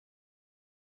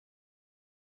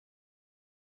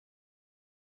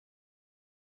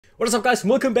What is up, guys?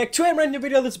 Welcome back to a brand new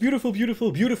video on this beautiful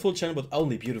channel with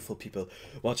only beautiful people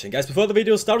watching. Guys, before the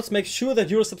video starts, make sure that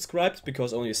you're subscribed,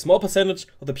 because only a small percentage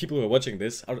of the people who are watching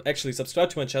this are actually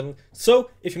subscribed to my channel.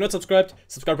 So, if you're not subscribed,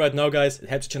 subscribe right now, guys. It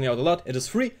helps the channel out a lot. It is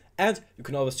free, and you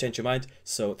can always change your mind.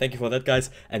 So, thank you for that,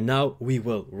 guys. And now we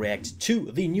will react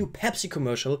to the new Pepsi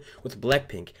commercial with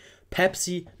Blackpink.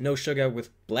 Pepsi No Sugar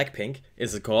with Blackpink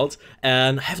is it called,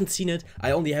 and I haven't seen it.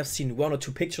 I only have seen 1 or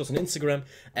 2 pictures on Instagram,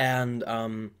 and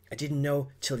I didn't know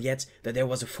till yet that there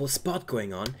was a full spot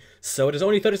going on. So it is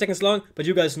only 30 seconds long, but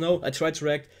you guys know I try to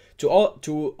react to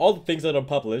all the things that are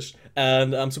published,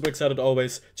 and I'm super excited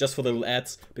always just for the little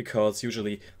ads, because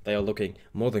usually they are looking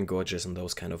more than gorgeous in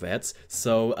those kind of ads.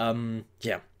 So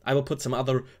yeah. I will put some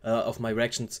other of my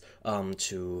reactions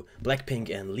to Blackpink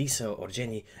and Lisa or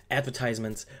Jennie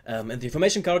advertisements in the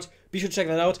information card. Be sure to check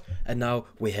that out. And now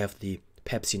we have the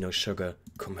Pepsi No Sugar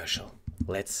commercial.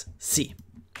 Let's see.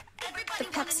 The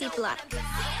Pepsi Black.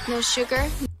 No sugar.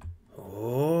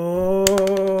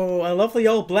 Oh, I love the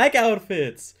all black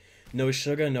outfits. No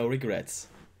sugar, no regrets.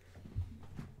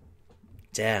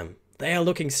 Damn, they are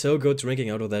looking so good drinking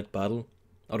out of that bottle,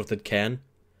 out of that can.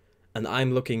 And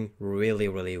I'm looking really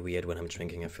weird when I'm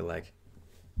drinking, I feel like.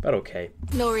 But okay.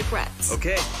 No regrets.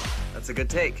 Okay, that's a good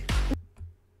take.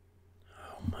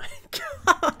 Oh my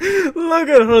god. Look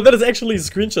at her. That is actually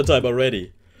screenshot time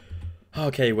already.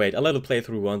 Okay, wait. I'll let it play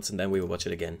through once and then we will watch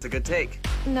it again. It's a good take.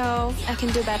 No, I can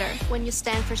do better. When you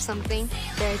stand for something,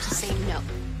 dare to say no.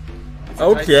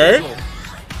 Okay.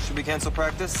 Should we cancel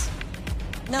practice?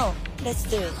 No, let's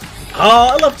do it. Oh,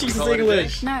 I love Jesus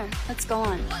English. No, let's go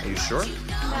on. Are you sure?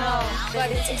 No, but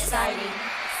it's exciting.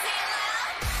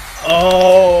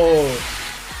 Oh.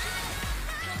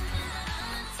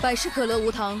 百事可乐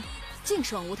无糖，净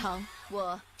爽无糖，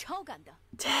我超感的。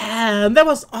 Damn, that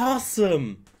was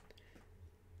awesome.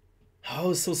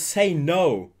 Oh, so say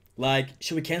no. Like,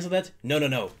 should we cancel that? No, no,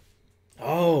 no.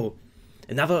 Oh.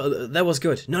 Another, that was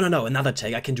good. No, no, no, another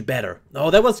take, I can do better.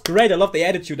 Oh, that was great. I love the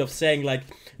attitude of saying, like,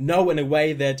 no in a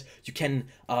way that you can,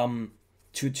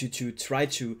 to try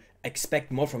to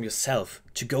expect more from yourself,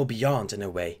 to go beyond in a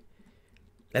way.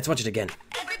 Let's watch it again.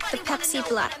 The Pepsi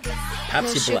Black. Pepsi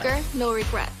no sugar, Black. no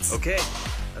regrets. Okay,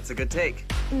 that's a good take.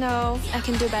 No, I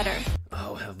can do better.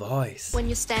 Oh, her voice. When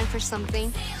you stand for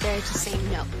something, dare to say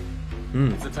no.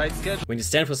 It's a tight schedule. When you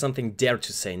stand for something, dare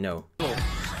to say no.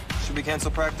 Should we cancel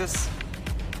practice?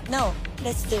 No,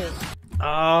 let's do it.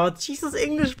 Oh, Jesus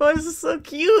English voice is so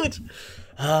cute.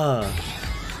 Ah.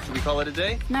 Should we call it a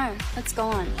day? No, let's go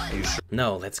on. Are you sure?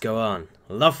 No, let's go on.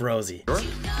 Love Rosie. Sure?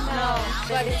 No,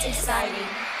 but it's exciting.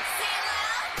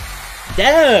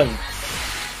 Damn!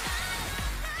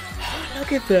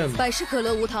 Look at them. 百事可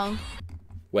乐无糖，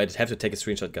 Wait, I have to take a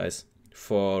screenshot, guys,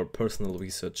 for personal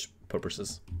research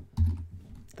purposes.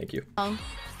 Thank you.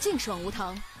 净爽无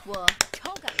糖，我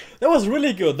超感的。 That was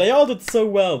really good. They all did so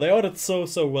well. They all did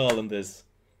so well in this.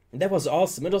 And that was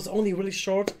awesome. It was only really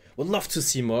short. Would love to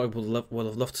see more. Would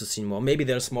have loved to see more. Maybe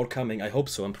there's more coming. I hope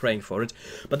so. I'm praying for it.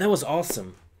 But that was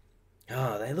awesome.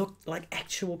 Ah, they look like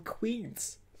actual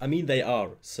queens. I mean, they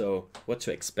are. So, what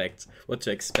to expect? What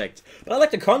to expect? But I like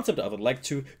the concept of it. Like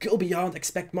to go beyond,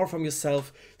 expect more from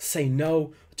yourself, say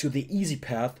no to the easy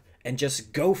path, and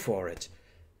just go for it.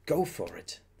 Go for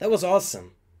it. That was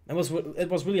awesome. It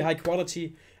was really high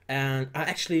quality. And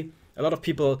actually, a lot of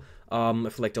people, I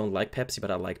feel like don't like Pepsi,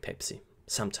 but I like Pepsi.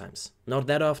 Sometimes. Not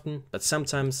that often, but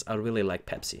sometimes I really like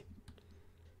Pepsi.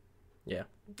 Yeah.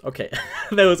 Okay.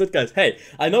 That was it, guys. Hey,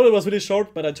 I know it was really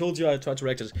short, but I told you I tried to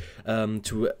react it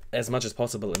to as much as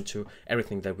possible into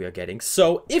everything that we are getting.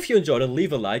 So, if you enjoyed it,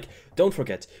 leave a like. Don't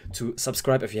forget to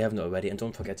subscribe if you haven't already. And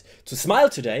don't forget to smile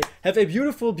today. Have a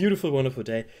beautiful, wonderful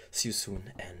day. See you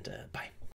soon, and bye.